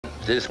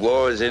this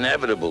war is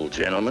inevitable,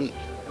 gentlemen.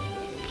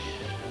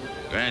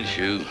 Grant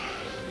you,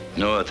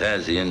 North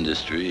has the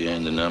industry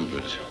and the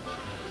numbers.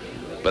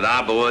 But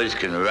our boys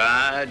can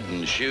ride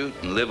and shoot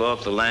and live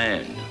off the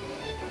land.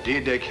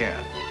 Indeed they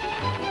can.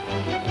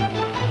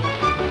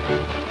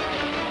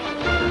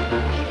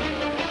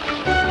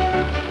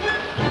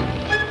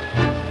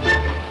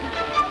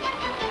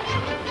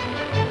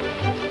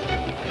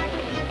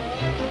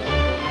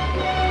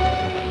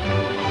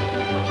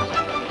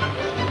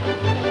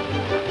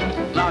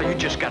 You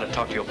just gotta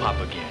talk to your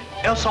papa again.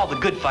 Else all the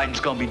good fighting's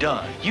gonna be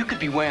done. You could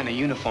be wearing a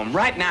uniform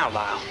right now,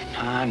 Lyle.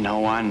 I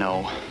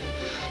know.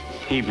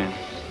 Evening.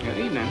 Good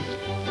evening.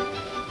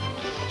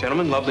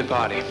 Gentlemen, lovely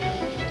party.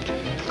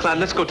 Clyde,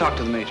 let's go talk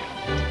to the Major.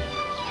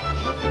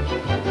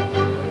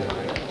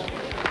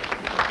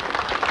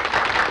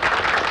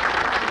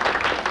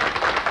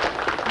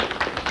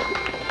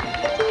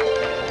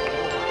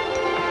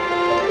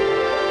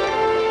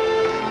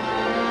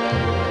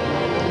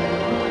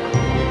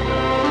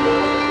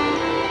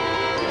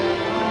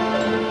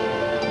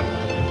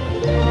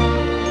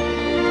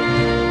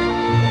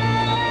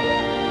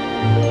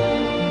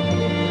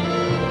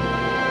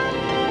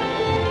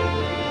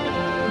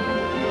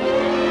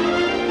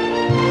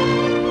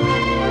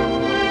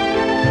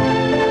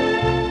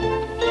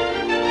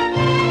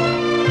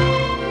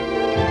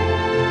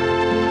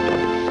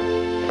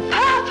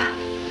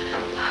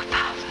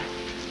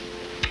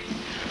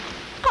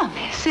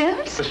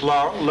 Miss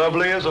Laurel,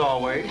 lovely as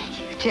always.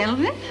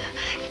 Gentlemen,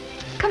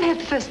 come have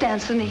the first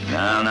dance with me.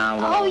 Now,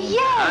 Laurel. Oh,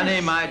 yes.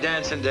 Honey, my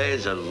dancing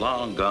days are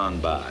long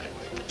gone by.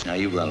 Now,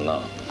 you run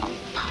along.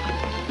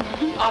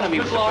 Honor me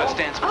with the first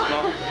dance, Miss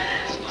Laurel.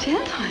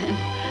 Gentlemen.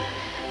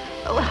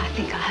 Well, I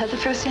think I'll have the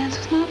first dance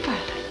with my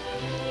brother.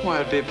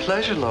 Why, it'd be a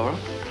pleasure, Laurel.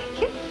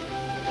 Thank you.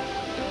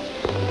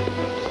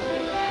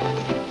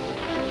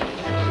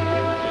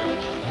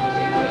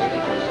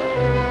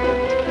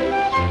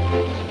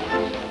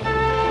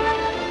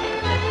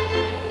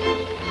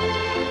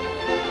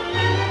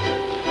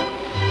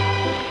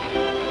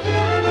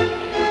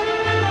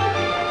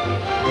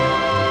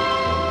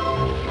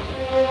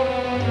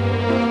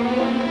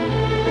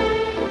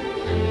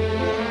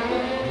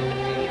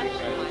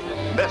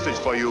 Message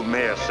for you,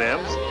 Mayor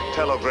Sims.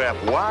 Telegraph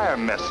wire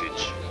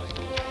message.